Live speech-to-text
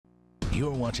You're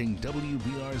watching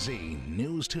WBRZ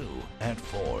News 2 at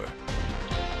 4.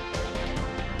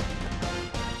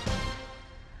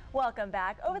 Welcome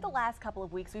back. Over the last couple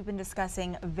of weeks, we've been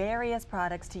discussing various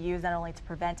products to use not only to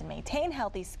prevent and maintain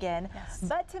healthy skin,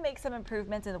 but to make some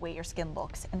improvements in the way your skin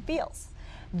looks and feels.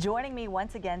 Joining me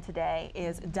once again today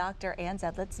is Dr.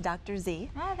 Zedlitz, Dr. Z.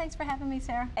 Oh, thanks for having me,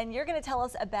 Sarah. And you're going to tell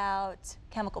us about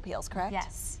chemical peels, correct?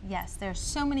 Yes. There's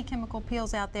so many chemical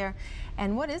peels out there.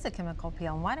 And what is a chemical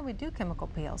peel, and why do we do chemical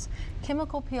peels?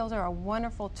 Chemical peels are a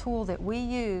wonderful tool that we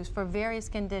use for various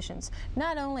conditions,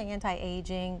 not only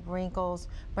anti-aging, wrinkles,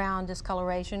 brown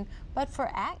discoloration, but for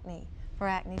acne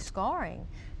scarring.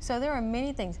 So there are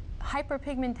many things.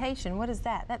 Hyperpigmentation, what is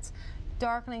that? That's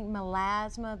darkening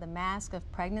melasma, the mask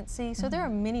of pregnancy. So there are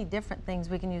many different things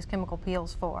we can use chemical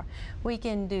peels for. We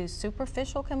can do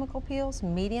superficial chemical peels,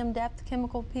 medium depth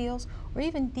chemical peels, or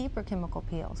even deeper chemical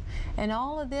peels. And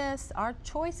all of this, our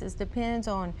choices depends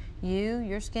on you,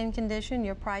 your skin condition,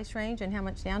 your price range, and how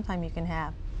much downtime you can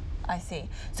have. I see.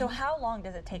 So how long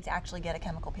does it take to actually get a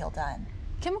chemical peel done?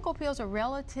 Chemical peels are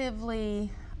relatively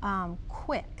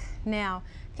quick. Now,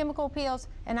 chemical peels,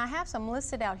 and I have some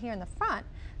listed out here in the front,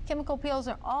 chemical peels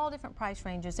are all different price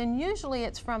ranges, and usually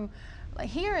it's from,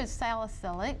 here is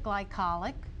salicylic,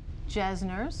 glycolic,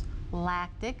 Jesner's,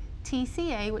 lactic,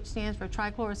 TCA, which stands for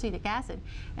trichloroacetic acid,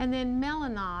 and then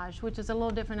melanage, which is a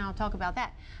little different, and I'll talk about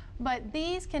that. But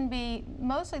these can be,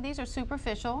 mostly these are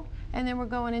superficial, and then we're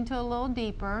going into a little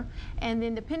deeper, and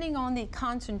then depending on the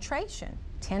concentration,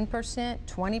 10%,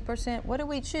 20%, what do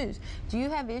we choose? Do you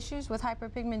have issues with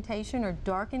hyperpigmentation or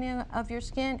darkening of your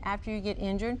skin after you get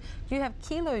injured? Do you have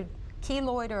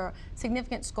keloid or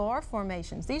significant scar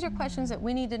formations? These are questions that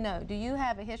we need to know. Do you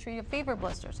have a history of fever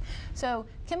blisters? So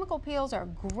chemical peels are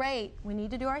great. We need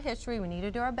to do our history, we need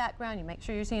to do our background. You make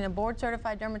sure you're seeing a board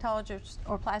certified dermatologist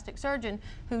or plastic surgeon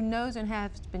who knows and has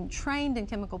been trained in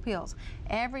chemical peels.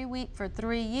 Every week for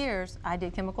 3 years I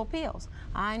did chemical peels.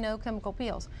 I know chemical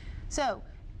peels. So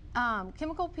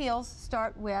chemical peels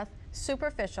start with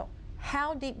superficial.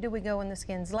 How deep do we go in the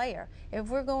skin's layer? If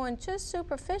we're going just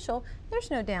superficial,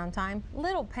 there's no downtime,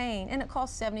 little pain, and it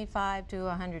costs $75 to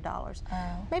 $100,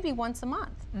 maybe once a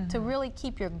month, to really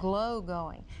keep your glow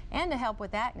going and to help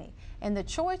with acne. And the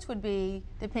choice would be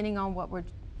depending on what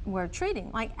we're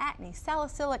treating, like acne.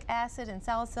 Salicylic acid and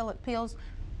salicylic peels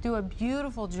do a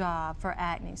beautiful job for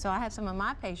acne. So I have some of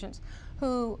my patients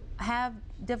who have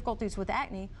difficulties with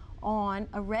acne on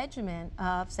a regimen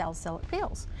of salicylic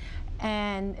peels.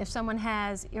 And if someone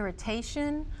has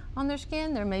irritation on their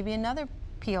skin, there may be another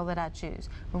peel that I choose.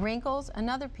 Wrinkles,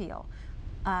 another peel.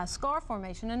 Scar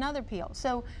formation, another peel.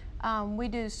 So we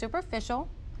do superficial.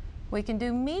 We can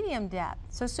do medium depth.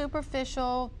 So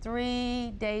superficial,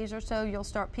 3 days or so, you'll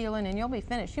start peeling and you'll be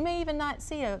finished. You may even not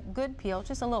see a good peel,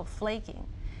 just a little flaking.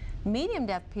 Medium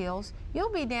depth peels,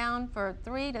 you'll be down for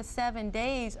 3 to 7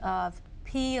 days of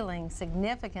peeling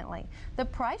significantly. The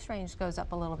price range goes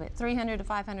up a little bit, $300 to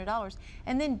 $500.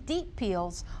 And then deep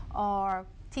peels are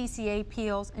TCA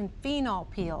peels and phenol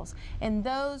peels. And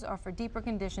those are for deeper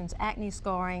conditions, acne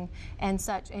scarring and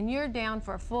such. And you're down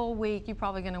for a full week, you're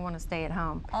probably going to want to stay at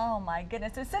home. Oh my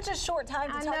goodness, it's such a short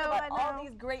time to talk about all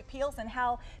these great peels and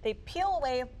how they peel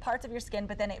away parts of your skin,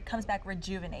 but then it comes back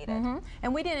rejuvenated.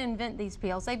 And we didn't invent these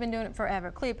peels, they've been doing it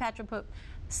forever. Cleopatra put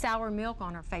sour milk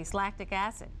on her face, lactic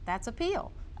acid. That's a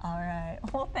peel. All right.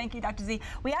 Well, thank you, Dr. Z.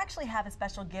 We actually have a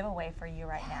special giveaway for you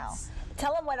right now.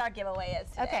 Tell them what our giveaway is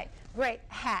today. Okay, great.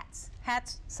 Hats.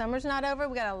 Hats. Summer's not over.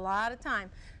 We got a lot of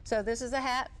time. So this is a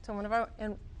hat to one of our,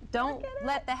 and don't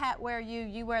let the hat wear you.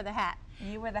 You wear the hat.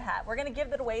 You wear the hat. We're going to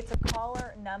give it away to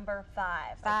caller number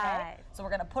 5. Okay? So we're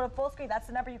going to put a full screen. That's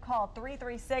the number you call,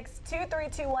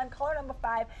 336-2321. Caller number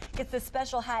 5 gets this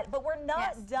special hat. But we're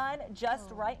not done just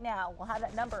right now. We'll have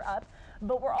that number up.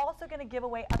 But we're also going to give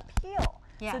away a peel.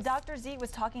 So Dr. Z was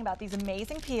talking about these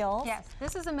amazing peels. Yes,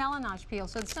 this is a melanage peel,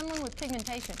 so it's someone with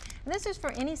pigmentation. And this is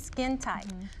for any skin type.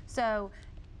 So,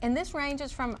 and this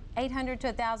ranges from $800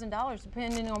 to $1,000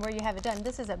 depending on where you have it done.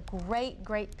 This is a great,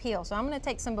 great peel. So I'm going to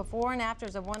take some before and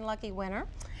afters of one lucky winner.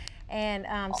 And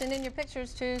send in your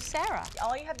pictures to Sarah.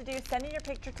 All you have to do is send in your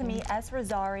picture to me,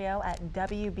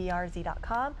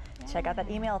 srosario@wbrz.com. Check out that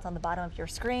email. It's on the bottom of your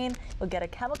screen. You'll get a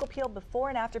chemical peel before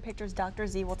and after pictures Dr.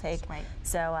 Z will take.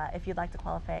 So if you'd like to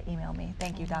qualify, email me.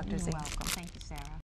 Thank you, Dr. Z. You're welcome. Thank you, Sarah.